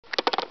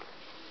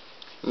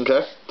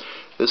Okay,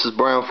 this is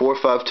Brown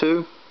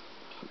 452.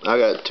 I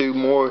got 2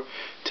 more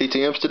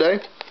TTMs today.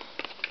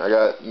 I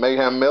got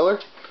Mayhem Miller,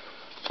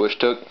 which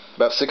took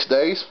about 6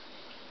 days.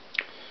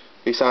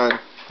 He signed,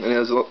 and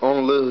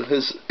on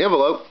his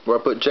envelope where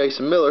I put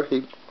Jason Miller,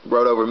 he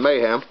wrote over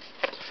Mayhem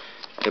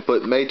and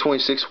put May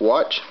 26th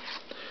watch.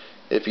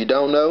 If you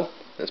don't know,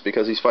 that's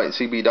because he's fighting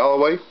CB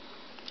Dollaway.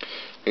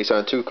 He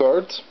signed 2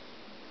 cards.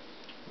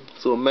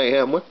 This little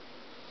Mayhem one.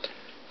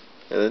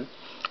 And then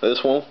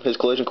this one, his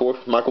collision core,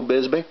 Michael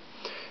Bisping.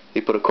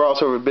 He put a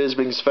cross over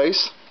Bisping's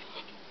face.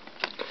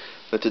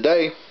 But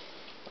today,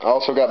 I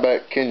also got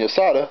back Ken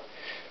Yasuda.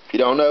 If you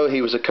don't know,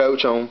 he was a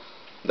coach on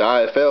the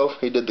IFL.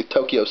 He did the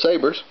Tokyo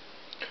Sabres.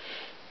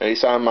 And he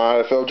signed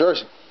my IFL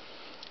jersey.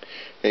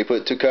 And he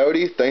put to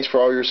Cody, thanks for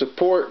all your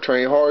support.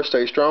 Train hard,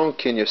 stay strong.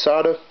 Ken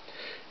Yasuda,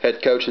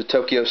 head coach of the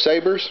Tokyo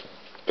Sabres,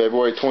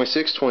 February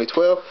 26,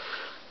 2012.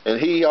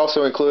 And he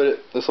also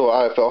included this little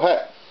IFL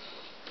hat.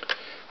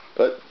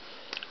 But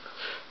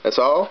that's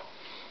all.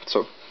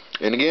 So,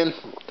 and again,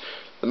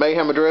 the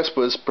Mayhem address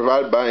was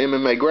provided by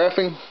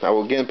MMAgraphing. I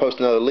will again post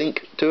another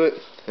link to it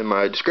in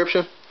my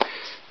description.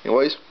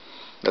 Anyways,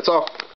 that's all.